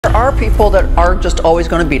There are people that are just always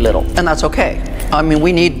going to be little, and that's okay. I mean,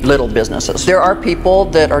 we need little businesses. There are people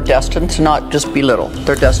that are destined to not just be little,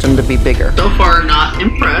 they're destined to be bigger. So far, not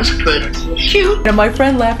impressed, but cute. And my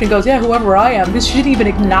friend laughed and goes, yeah, whoever I am, this shouldn't even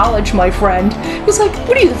acknowledge my friend. He was like,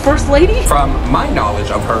 what are you, the first lady? From my knowledge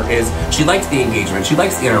of her is she likes the engagement, she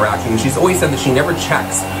likes the interaction. She's always said that she never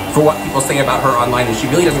checks for what people say about her online, and she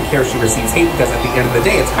really doesn't care if she receives hate, because at the end of the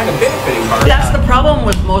day, it's kind of benefiting her. That's the problem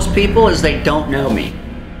with most people, is they don't know me.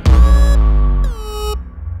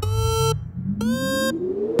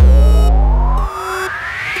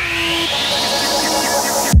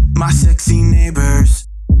 My sexy neighbors,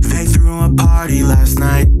 they threw a party last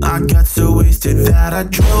night. I got so wasted that I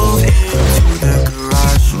drove into the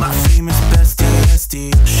garage. My famous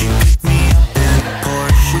bestie, she picked me up in a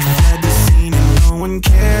Porsche. We fled the scene and no one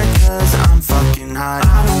cared, cause I'm fucking hot.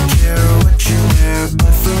 I don't care what you wear,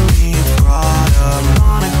 but for me it's brought up.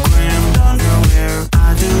 Monogrammed underwear,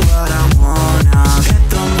 I do what I wanna. Hit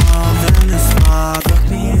the mall, then the spa. Fuck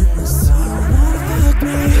me in the sun, fuck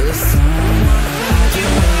me in the sun.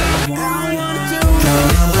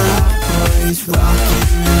 Boys rocking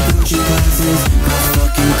in Gucci glasses, got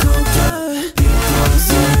fucking coked up. Big bras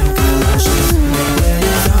and galoshes, they wear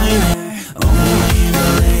designer. Only in the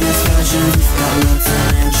latest fashions, got lots of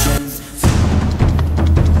mansions.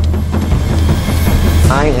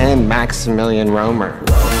 I am Maximilian Roemer.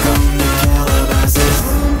 Welcome to Calabasas.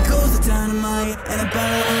 Goes the dynamite and a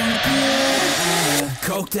barrel on the pier.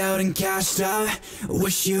 Coked out and cashed out,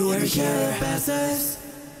 wish you were Calabasas.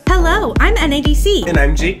 Hello, I'm NADC. And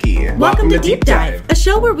I'm Jakey. Welcome to Deep Dive, a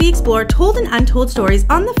show where we explore told and untold stories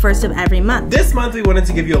on the first of every month. This month we wanted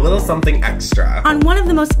to give you a little something extra. On one of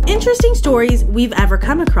the most interesting stories we've ever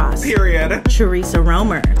come across. Period. Theresa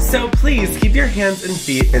Roemer. So please keep your hands and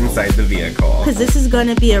feet inside the vehicle, Because this is going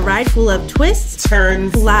to be a ride full of twists,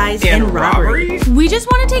 turns, lies, and robbery. We just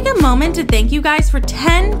want to take a moment to thank you guys for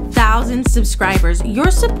 10,000 subscribers.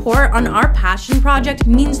 Your support on our passion project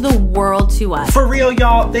means the world to us. For real,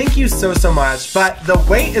 y'all, thank you so much, but the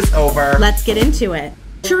wait is over. Let's get into it.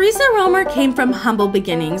 Theresa Roemer came from humble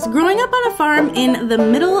beginnings, growing up on a farm in the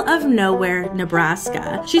middle of nowhere,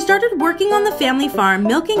 Nebraska. She started working on the family farm,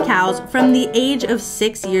 milking cows from the age of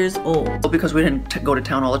 6 years old. Because we didn't go to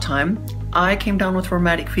town all the time, I came down with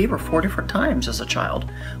rheumatic fever 4 different times as a child,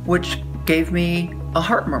 which gave me a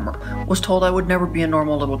heart murmur. Was told I would never be a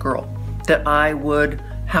normal little girl, that I would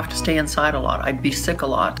have to stay inside a lot, I'd be sick a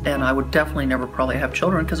lot, and I would definitely never probably have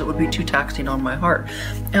children because it would be too taxing on my heart.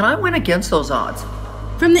 And I went against those odds.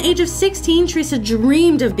 From the age of 16, Theresa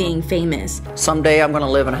dreamed of being famous. Someday I'm gonna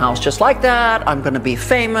live in a house just like that, I'm gonna be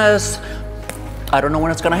famous. I don't know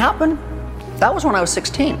when it's gonna happen. That was when I was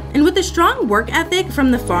 16. And with a strong work ethic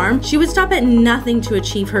from the farm, she would stop at nothing to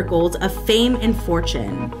achieve her goals of fame and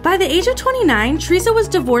fortune. By the age of 29, Theresa was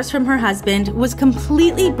divorced from her husband, was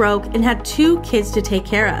completely broke, and had 2 kids to take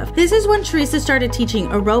care of. This is when Theresa started teaching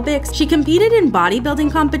aerobics, she competed in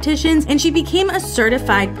bodybuilding competitions, and she became a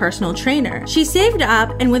certified personal trainer. She saved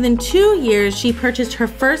up, and within 2 years, she purchased her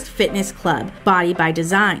first fitness club, Body by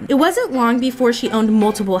Design. It wasn't long before she owned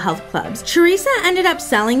multiple health clubs. Theresa ended up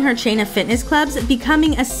selling her chain of fitness clubs,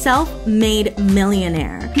 becoming a self-made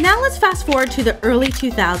millionaire. Now let's fast forward to the early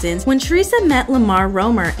 2000s when Theresa met Lamar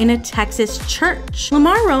Roemer in a Texas church.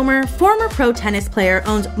 Lamar Roemer, former pro tennis player,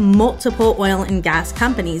 owns multiple oil and gas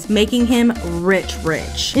companies, making him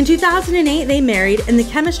rich. In 2008, they married, and the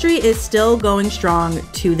chemistry is still going strong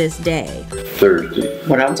to this day. Thursday.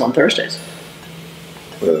 What happens on Thursdays?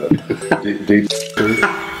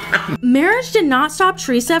 Marriage did not stop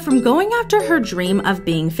Theresa from going after her dream of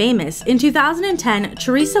being famous. In 2010,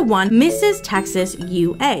 Theresa won Mrs. Texas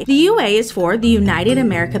UA. The UA is for the United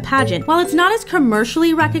America pageant. While it's not as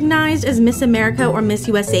commercially recognized as Miss America or Miss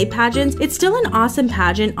USA pageants, it's still an awesome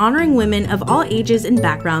pageant honoring women of all ages and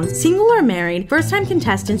backgrounds, single or married, first-time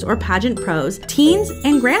contestants or pageant pros, teens,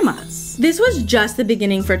 and grandmas. This was just the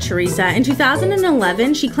beginning for Theresa. In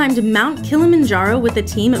 2011, she climbed Mount Kilimanjaro with a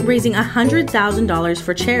team, raising $100,000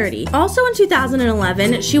 for charity. Also in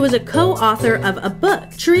 2011, she was a co-author of a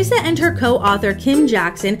book. Theresa and her co-author Kim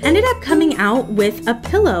Jackson ended up coming out with a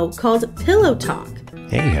pillow called Pillow Talk.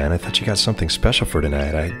 Hey, hon, I thought you got something special for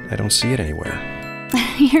tonight. I don't see it anywhere.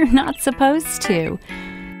 You're not supposed to.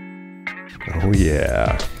 Oh,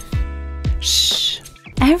 yeah. Shh.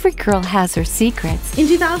 Every girl has her secrets. In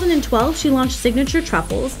 2012, she launched Signature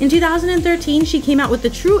Truffles. In 2013, she came out with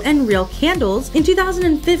the True and Real candles. In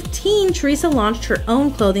 2015, Theresa launched her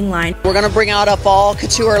own clothing line. We're going to bring out a fall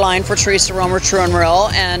couture line for Theresa Roemer, True and Real,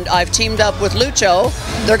 and I've teamed up with Lucho.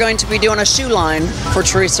 They're going to be doing a shoe line for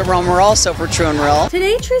Theresa Roemer also for True and Real.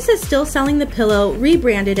 Today, Theresa is still selling the pillow,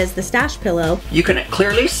 rebranded as the Stash Pillow. You can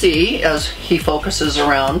clearly see as he focuses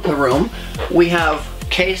around the room, we have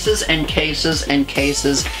cases and cases and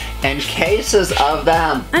cases and cases of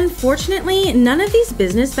them. Unfortunately, none of these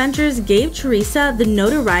business ventures gave Theresa the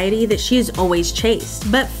notoriety that she has always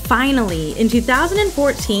chased. But finally, in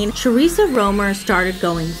 2014, Theresa Roemer started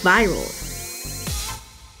going viral.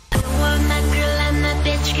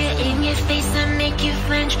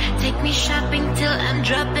 Take me shopping till I'm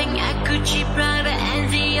dropping at Gucci, Prada,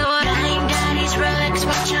 and Dior. Buying daddy's Rolex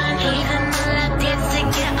watch on, even the lap dance to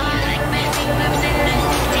get on. Like my fingers in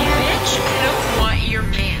the bitch, I don't want your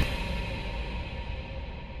man.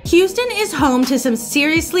 Houston is home to some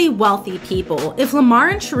seriously wealthy people. If Lamar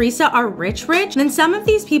and Theresa are rich, then some of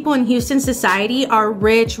these people in Houston society are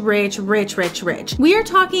rich. We are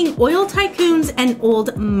talking oil tycoons and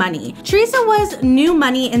old money. Theresa was new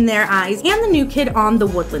money in their eyes and the new kid on the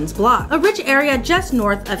Woodlands block, a rich area just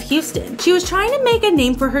north of Houston. She was trying to make a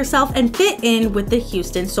name for herself and fit in with the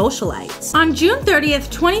Houston socialites. On June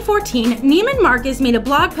 30th, 2014, Neiman Marcus made a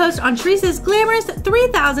blog post on Theresa's glamorous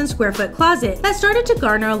 3,000 square foot closet that started to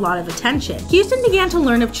garner a lot of attention. Houston began to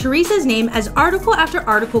learn of Theresa's name as article after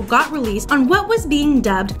article got released on what was being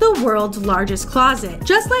dubbed the world's largest closet.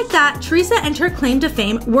 Just like that, Theresa and her claim to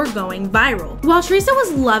fame were going viral. While Theresa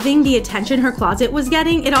was loving the attention her closet was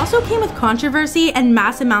getting, it also came with controversy and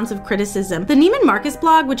mass amounts of criticism. The Neiman Marcus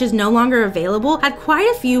blog, which is no longer available, had quite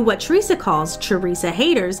a few what Theresa calls Theresa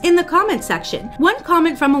haters in the comment section. One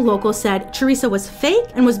comment from a local said Theresa was fake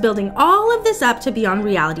and was building all of this up to be on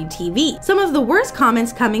reality TV. Some of the worst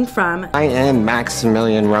comments coming from I am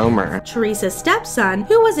Maximilian Roemer, Theresa's stepson,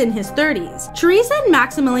 who was in his 30s. Theresa and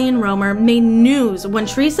Maximilian Roemer made news when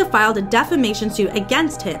Theresa filed a defamation suit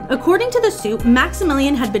against him. According to the suit,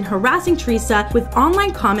 Maximilian had been harassing Theresa with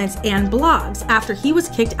online comments and blogs after he was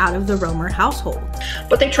kicked out of the Roemer household.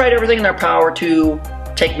 But they tried everything in their power to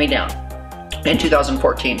take me down. In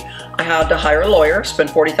 2014, I had to hire a lawyer, spend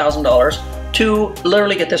 $40,000 to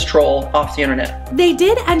literally get this troll off the internet. They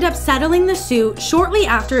did end up settling the suit shortly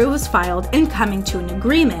after it was filed and coming to an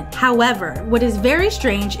agreement. However, what is very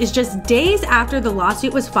strange is just days after the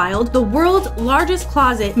lawsuit was filed, the world's largest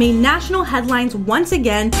closet made national headlines once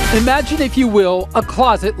again. Imagine, if you will, a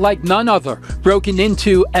closet like none other, broken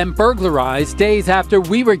into and burglarized days after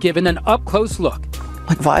we were given an up-close look.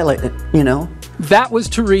 Like Violet, you know? That was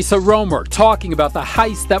Theresa Roemer talking about the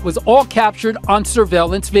heist that was all captured on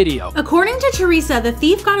surveillance video. According to Theresa, the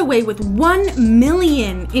thief got away with $1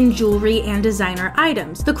 million in jewelry and designer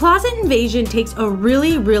items. The closet invasion takes a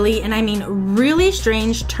really, and I mean really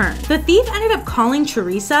strange turn. The thief ended up calling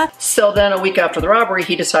Theresa. So then a week after the robbery,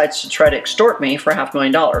 he decides to try to extort me for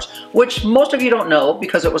 $500,000, which most of you don't know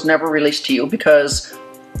because it was never released to you because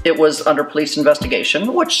it was under police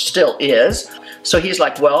investigation, which still is. So he's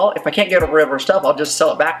like, well, if I can't get rid of her stuff, I'll just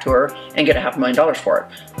sell it back to her and get $500,000 for it.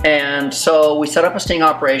 And so we set up a sting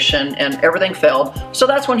operation and everything failed. So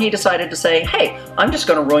that's when he decided to say, hey, I'm just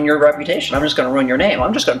gonna ruin your reputation. I'm just gonna ruin your name.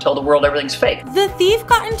 I'm just gonna tell the world everything's fake. The thief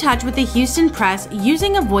got in touch with the Houston press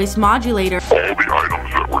using a voice modulator. All the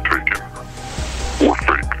items that were taken were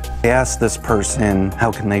fake. They asked this person,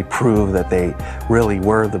 how can they prove that they really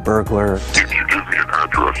were the burglar? If you give me an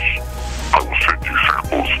address, I will send you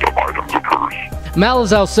samples of items of hers.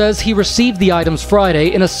 Malazau says he received the items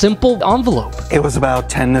Friday in a simple envelope. It was about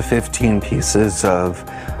 10 to 15 pieces of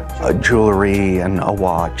jewelry and a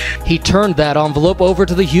watch. He turned that envelope over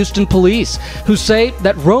to the Houston police, who say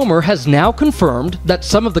that Roemer has now confirmed that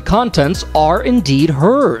some of the contents are indeed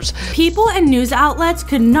hers. People and news outlets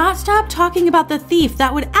could not stop talking about the thief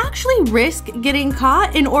that would actually risk getting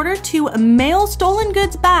caught in order to mail stolen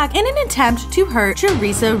goods back in an attempt to hurt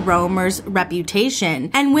Theresa Roemer's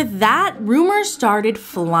reputation. And with that, rumors started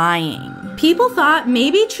flying. People thought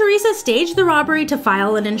maybe Theresa staged the robbery to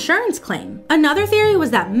file an insurance claim. Another theory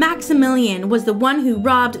was that Maximilian was the one who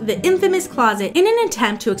robbed the infamous closet in an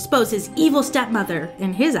attempt to expose his evil stepmother,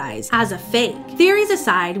 in his eyes, as a fake. Theories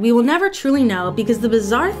aside, we will never truly know because the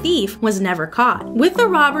bizarre thief was never caught. With the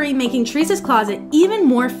robbery making Theresa's closet even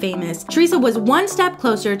more famous, Theresa was one step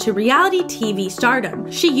closer to reality TV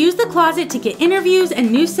stardom. She used the closet to get interviews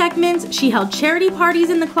and news segments, she held charity parties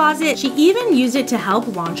in the closet, she even used it to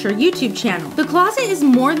help launch her YouTube channel. The closet is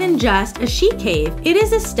more than just a she cave, it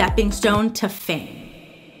is a stepping stone to fame.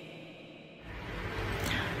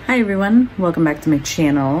 Hi everyone, welcome back to my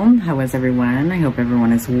channel. How is everyone? I hope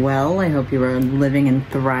everyone is well. I hope you are living and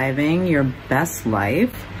thriving your best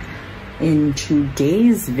life. In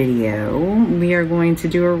today's video, we are going to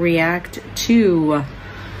do a react to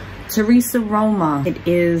Theresa Roemer. It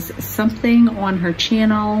is something on her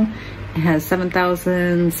channel. It has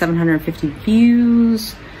 7,750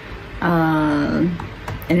 views, and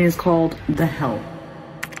it is called The Help.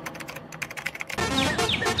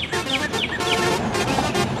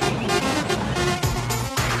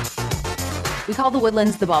 We call the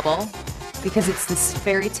Woodlands the bubble because it's this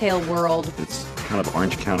fairy tale world. It's kind of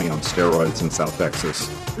Orange County on steroids in South Texas.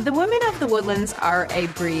 The women of the Woodlands are a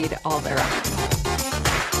breed all their own.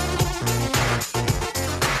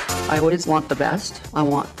 I always want the best. I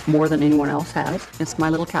want more than anyone else has. It's my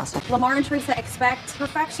little castle. Lamar and Theresa expect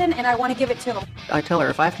perfection, and I want to give it to them. I tell her,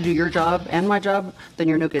 if I have to do your job and my job, then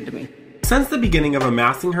you're no good to me. Since the beginning of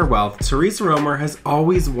amassing her wealth, Theresa Roemer has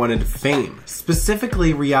always wanted fame,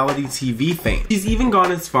 specifically reality TV fame. She's even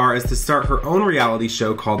gone as far as to start her own reality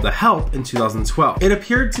show called The Help in 2012. It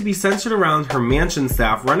appeared to be centered around her mansion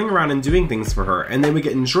staff running around and doing things for her, and they would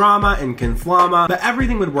get in drama and conflama, but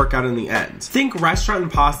everything would work out in the end. Think Restaurant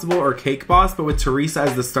Impossible or Cake Boss, but with Theresa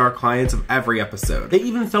as the star client of every episode. They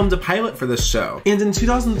even filmed a pilot for this show, and in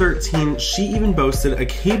 2013, she even boasted a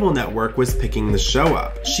cable network was picking the show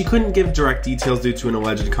up. She couldn't give direct details due to an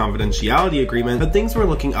alleged confidentiality agreement, but things were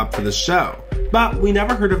looking up for the show. But we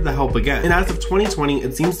never heard of The Help again, and as of 2020,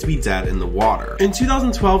 it seems to be dead in the water. In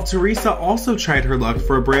 2012, Theresa also tried her luck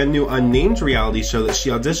for a brand new unnamed reality show that she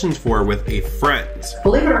auditioned for with a friend.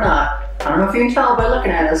 Believe it or not, I don't know if you can tell by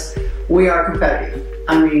looking at us, we are competitive.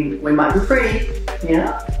 I mean, we might be pretty, you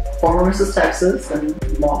know, former Mrs. Texas and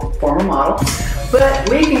former model, but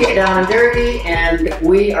we can get down and dirty, and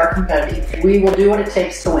we are competitive. We will do what it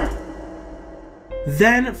takes to win.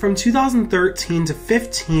 Then, from 2013 to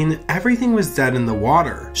 15, everything was dead in the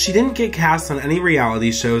water. She didn't get cast on any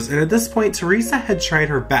reality shows, and at this point, Theresa had tried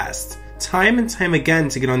her best, time and time again,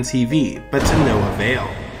 to get on TV, but to no avail.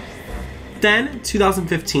 Then,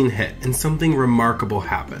 2015 hit, and something remarkable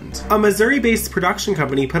happened. A Missouri-based production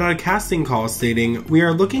company put out a casting call stating, "We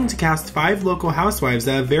are looking to cast 5 local housewives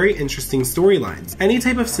that have very interesting storylines. Any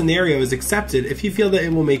type of scenario is accepted if you feel that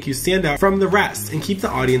it will make you stand out from the rest and keep the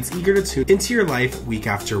audience eager to tune into your life week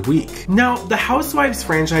after week." Now, the Housewives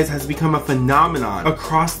franchise has become a phenomenon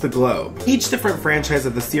across the globe. Each different franchise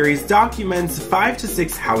of the series documents 5 to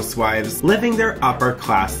 6 housewives living their upper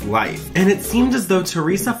class life. And it seemed as though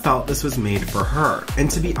Theresa felt this was made for her. And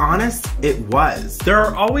to be honest, it was. There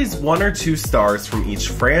are always 1 or 2 stars from each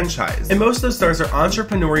franchise, and most of those stars are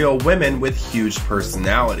entrepreneurial women with huge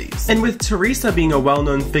personalities. And with Theresa being a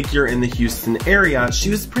well-known figure in the Houston area, she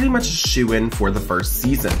was pretty much a shoo-in for the first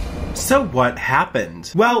season. So what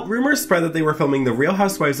happened? Well, rumors spread that they were filming The Real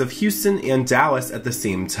Housewives of Houston and Dallas at the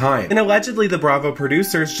same time. And allegedly the Bravo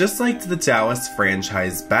producers just liked the Dallas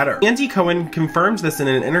franchise better. Andy Cohen confirmed this in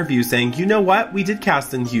an interview saying, "You know what? We did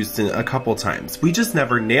cast in Houston a couple times. We just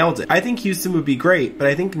never nailed it. I think Houston would be great, but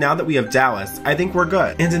I think now that we have Dallas, I think we're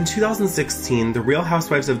good." And in 2016, The Real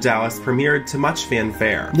Housewives of Dallas premiered to much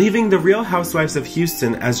fanfare, leaving The Real Housewives of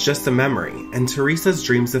Houston as just a memory, and Theresa's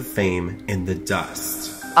dreams of fame in the dust.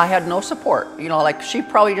 I had no support. You know, like she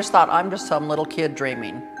probably just thought I'm just some little kid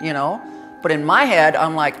dreaming, you know? But in my head,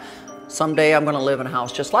 I'm like, someday I'm gonna live in a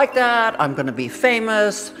house just like that. I'm gonna be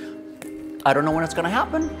famous. I don't know when it's gonna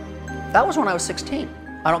happen. That was when I was 16.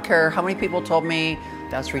 I don't care how many people told me,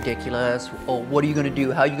 that's ridiculous. Oh, what are you gonna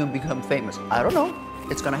do? How are you gonna become famous? I don't know.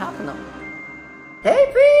 It's gonna happen though. Hey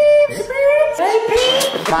peeps! Hey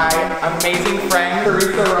peeps! My amazing friend,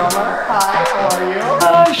 Theresa Roemer. Hi, how are you?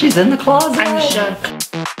 Oh, she's in the closet. I'm shook.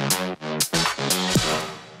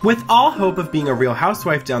 With all hope of being a real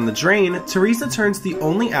housewife down the drain, Theresa turns to the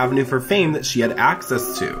only avenue for fame that she had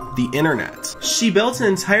access to, the internet. She built an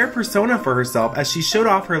entire persona for herself as she showed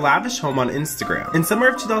off her lavish home on Instagram. In summer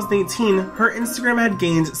of 2018, her Instagram had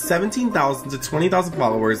gained 17,000 to 20,000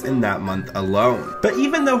 followers in that month alone. But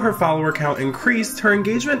even though her follower count increased, her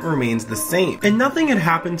engagement remained the same, and nothing had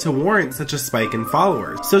happened to warrant such a spike in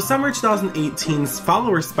followers. So summer 2018's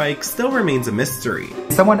follower spike still remains a mystery.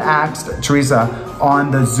 Someone asked Theresa on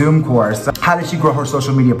the Zoom course, how did she grow her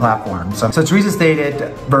social media platform? So Theresa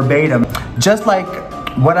stated verbatim, just like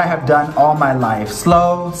what I have done all my life,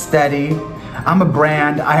 slow, steady. I'm a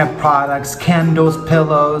brand, I have products, candles,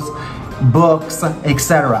 pillows. books,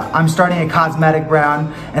 etc. I'm starting a cosmetic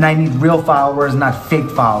brand and I need real followers, not fake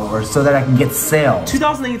followers, so that I can get sales.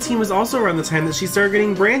 2018 was also around the time that she started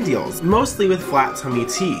getting brand deals, mostly with Flat Tummy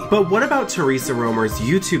Tea. But what about Theresa Roemer's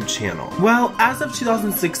YouTube channel? Well, as of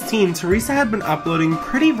 2016, Theresa had been uploading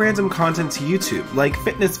pretty random content to YouTube, like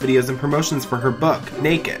fitness videos and promotions for her book,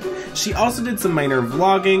 Naked. She also did some minor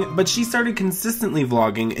vlogging, but she started consistently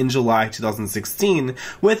vlogging in July 2016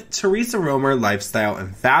 with Theresa Roemer Lifestyle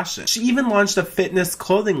and Fashion. She even launched a fitness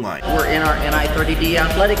clothing line. We're in our NI30D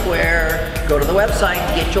athletic wear. Go to the website,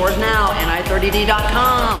 get yours now,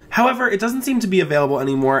 ni30d.com. However, it doesn't seem to be available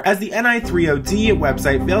anymore as the NI30D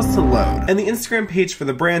website fails to load, and the Instagram page for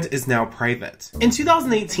the brand is now private. In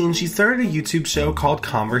 2018, she started a YouTube show called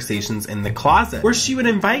Conversations in the Closet, where she would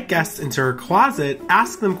invite guests into her closet,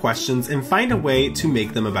 ask them questions, and find a way to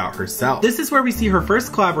make them about herself. This is where we see her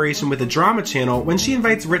first collaboration with a drama channel when she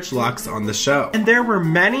invites Rich Lux on the show. And there were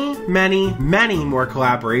many, many, many more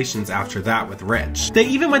collaborations after that with Rich. They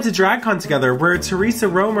even went to DragCon together, where Theresa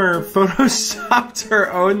Roemer photoshopped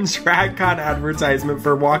her own DragCon advertisement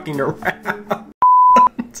for walking around.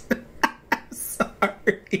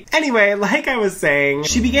 Anyway, like I was saying,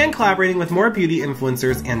 she began collaborating with more beauty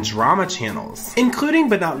influencers and drama channels, including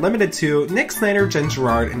but not limited to Nick Snyder, Jen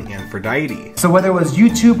Gerard, and Aphrodite. So whether it was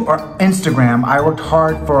YouTube or Instagram, I worked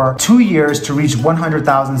hard for 2 years to reach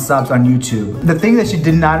 100,000 subs on YouTube. The thing that she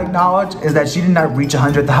did not acknowledge is that she did not reach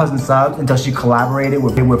 100,000 subs until she collaborated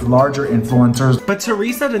with larger influencers. But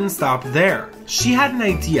Theresa didn't stop there. She had an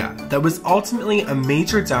idea that was ultimately a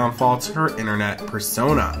major downfall to her internet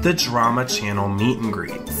persona, the drama channel meet and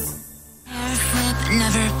greets. Hair flip,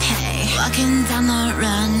 never pay. Walking down the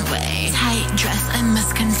runway. Tight dress, I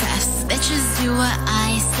must confess. Bitches do what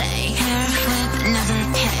I say. Hair flip, never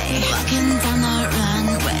pay. Walking down the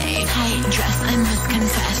runway. Tight dress, I must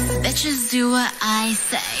confess. Bitches do what I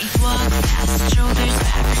say. Walk fast, shoulders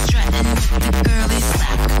back, strutting with the girly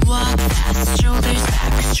slack. Walk fast, shoulders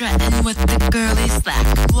back, strutting with the girly slack.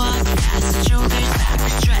 Walk fast, shoulders back,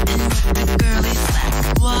 strutting with the girly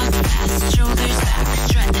slack. Walk fast, shoulders back,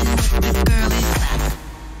 strutting with the girly slack.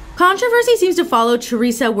 Controversy seems to follow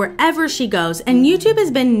Theresa wherever she goes, and YouTube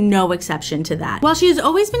has been no exception to that. While she has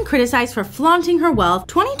always been criticized for flaunting her wealth,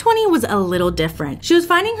 2020 was a little different. She was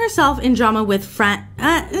finding herself in drama with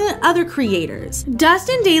other creators.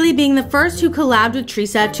 Dustin Dailey being the first who collabed with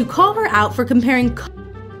Theresa to call her out for comparing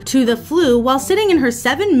to the flu while sitting in her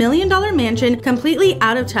 $7 million mansion, completely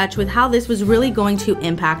out of touch with how this was really going to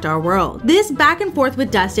impact our world. This back and forth with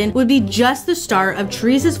Dustin would be just the start of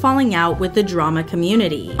Theresa's falling out with the drama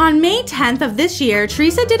community. On May 10th of this year,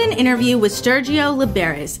 Theresa did an interview with Sergio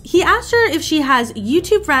Liberis. He asked her if she has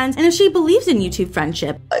YouTube friends and if she believes in YouTube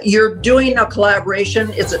friendship. You're doing a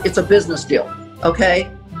collaboration, it's a business deal,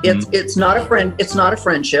 okay? It's not a friend. It's not a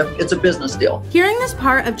friendship. It's a business deal. Hearing this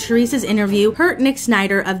part of Theresa's interview hurt Nick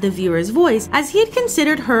Snyder of The Viewer's Voice, as he had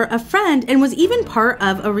considered her a friend and was even part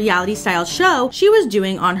of a reality-style show she was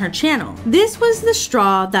doing on her channel. This was the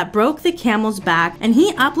straw that broke the camel's back, and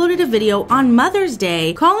he uploaded a video on Mother's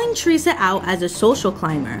Day calling Theresa out as a social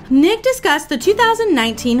climber. Nick discussed the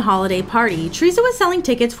 2019 holiday party. Theresa was selling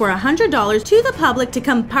tickets for $100 to the public to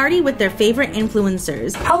come party with their favorite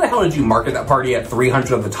influencers. How the hell did you market that party at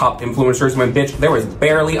 300 of the top influencers when, bitch, there was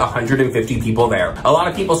barely 150 people there? A lot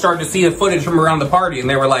of people started to see the footage from around the party and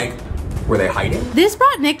they were like, were they hiding? This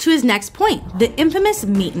brought Nick to his next point, the infamous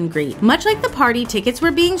meet and greet. Much like the party, tickets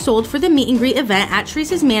were being sold for the meet and greet event at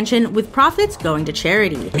Theresa's mansion, with profits going to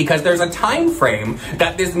charity. Because there's a time frame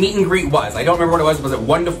that this meet and greet was. I don't remember what it was. Was it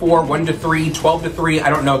 1 to 4, 1 to 3, 12 to 3? I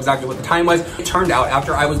don't know exactly what the time was. It turned out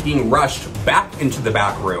after I was being rushed back into the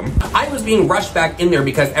back room, I was being rushed back in there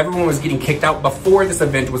because everyone was getting kicked out before this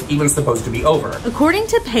event was even supposed to be over. According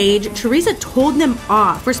to Paige, Theresa told them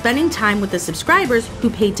off for spending time with the subscribers who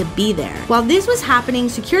paid to be there. While this was happening,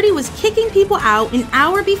 security was kicking people out an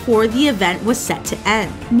hour before the event was set to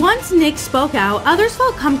end. Once Nick spoke out, others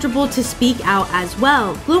felt comfortable to speak out as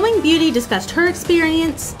well. Glowing Beauty discussed her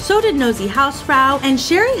experience, so did Nosy Housefrau, and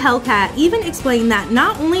Sherry Hellcat even explained that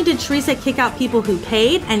not only did Theresa kick out people who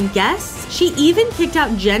paid and guests, she even kicked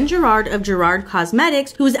out Jen Gerard of Gerard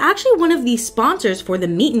Cosmetics, who was actually one of the sponsors for the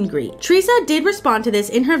meet and greet. Theresa did respond to this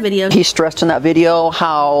in her video. He stressed in that video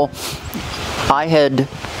how I had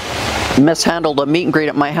mishandled a meet and greet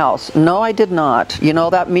at my house. No, I did not. You know,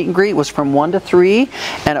 that meet and greet was from 1 to 3,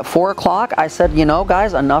 and at 4 o'clock I said, you know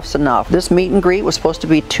guys, enough's enough. This meet and greet was supposed to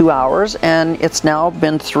be 2 hours and it's now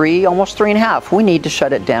been 3, almost 3.5. We need to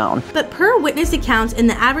shut it down. But per witness accounts in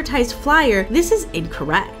the advertised flyer, this is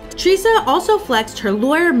incorrect. Theresa also flexed her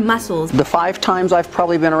lawyer muscles. The 5 times I've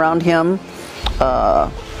probably been around him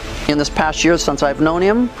in this past year since I've known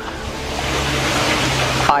him,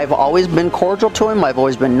 I've always been cordial to him. I've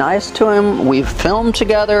always been nice to him. We've filmed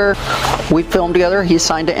together. He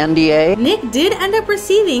signed an NDA. Nick did end up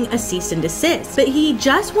receiving a cease and desist, but he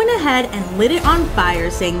just went ahead and lit it on fire,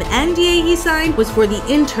 saying the NDA he signed was for The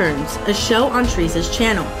Interns, a show on Theresa's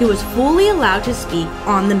channel. He was fully allowed to speak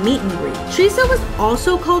on the meet and greet. Theresa was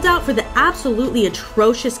also called out for the absolutely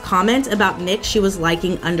atrocious comments about Nick she was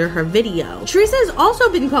liking under her video. Theresa has also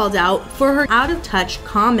been called out for her out-of-touch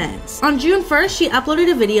comments. On June 1st, she uploaded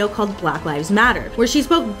a video called Black Lives Matter, where she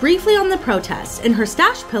spoke briefly on the protests, and her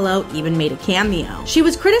stash pillow even made a cameo. She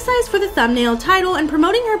was criticized for the thumbnail, title, and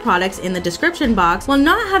promoting her products in the description box while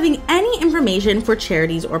not having any information for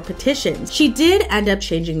charities or petitions. She did end up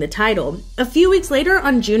changing the title. A few weeks later,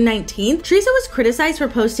 on June 19th, Theresa was criticized for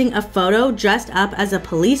posting a photo dressed up as a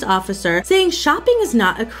police officer, saying shopping is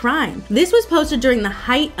not a crime. This was posted during the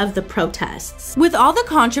height of the protests. With all the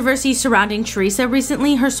controversy surrounding Theresa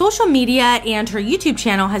recently, her social media and her YouTube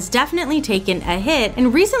channel has definitely taken a hit,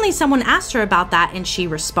 and recently someone asked her about that and she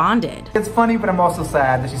responded. It's funny, but I'm also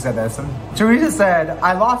sad that she said this. Theresa said,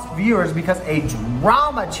 I lost viewers because a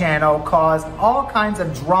drama channel caused all kinds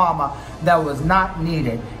of drama that was not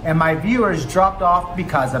needed, and my viewers dropped off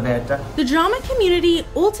because of it. The drama community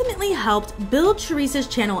ultimately helped build Theresa's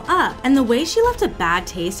channel up, and the way she left a bad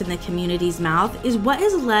taste in the community's mouth is what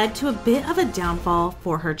has led to a bit of a downfall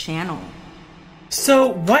for her channel. So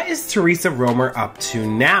what is Theresa Roemer up to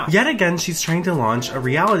now? Yet again, she's trying to launch a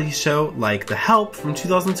reality show like The Help from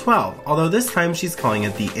 2012, although this time she's calling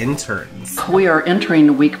it The Interns. We are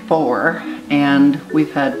entering week 4, and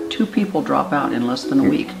we've had 2 people drop out in less than a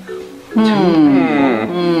week.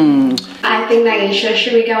 I think Naisha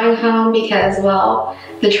should be going home because, well,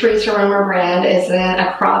 the Theresa Roemer brand isn't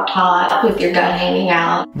a crop top with your gut hanging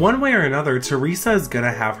out. One way or another, Theresa is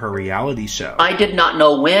gonna have her reality show. I did not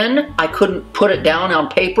know when. I couldn't put it down on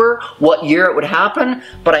paper what year it would happen,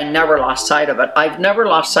 but I never lost sight of it. I've never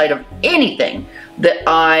lost sight of anything that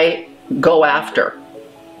I go after.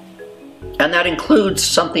 And that includes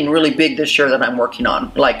something really big this year that I'm working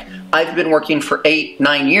on. Like, I've been working for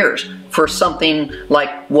 8-9 years for something like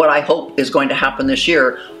what I hope is going to happen this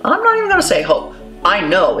year. I'm not even gonna say hope. I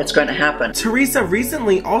know it's going to happen. Theresa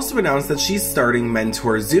recently also announced that she's starting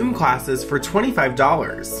mentor Zoom classes for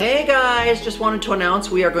 $25. Hey guys, just wanted to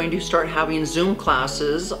announce we are going to start having Zoom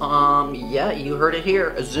classes. Yeah, you heard it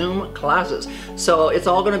here, Zoom classes. So it's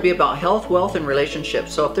all going to be about health, wealth, and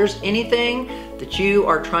relationships. So if there's anything that you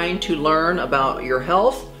are trying to learn about your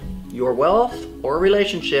health, your wealth, or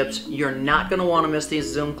relationships, you're not going to want to miss these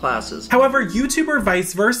Zoom classes. However, YouTuber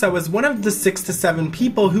Vice Versa was one of the 6 to 7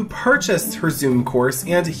 people who purchased her Zoom course,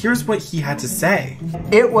 and here's what he had to say.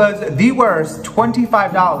 It was the worst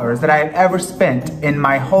 $25 that I have ever spent in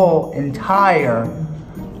my whole entire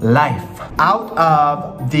life. Out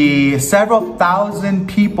of the several thousand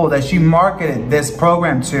people that she marketed this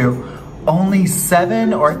program to, only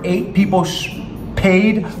 7 or 8 people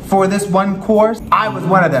paid for this one course. I was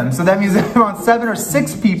one of them. So that means that around 7 or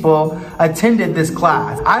 6 people attended this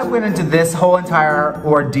class. I went into this whole entire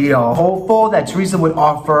ordeal hopeful that Theresa would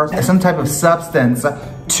offer some type of substance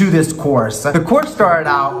to this course. The course started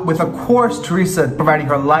out with a course Theresa providing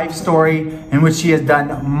her life story, in which she has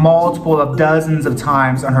done multiple of dozens of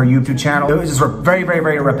times on her YouTube channel. It was just very, very,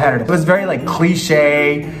 very repetitive. It was very like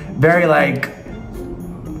cliche, very like,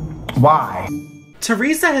 why?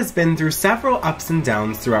 Theresa has been through several ups and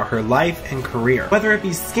downs throughout her life and career. Whether it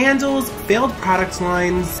be scandals, failed product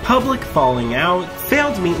lines, public falling out,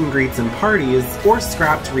 failed meet and greets and parties, or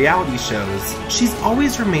scrapped reality shows, she's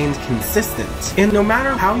always remained consistent. And no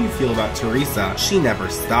matter how you feel about Theresa, she never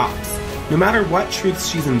stops. No matter what truths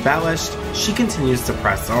she's embellished, she continues to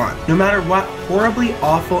press on. No matter what horribly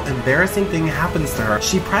awful, embarrassing thing happens to her,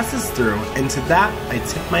 she presses through, and to that, I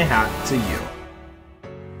tip my hat to you.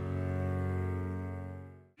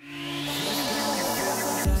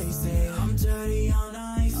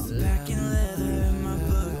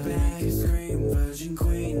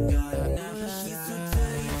 Queen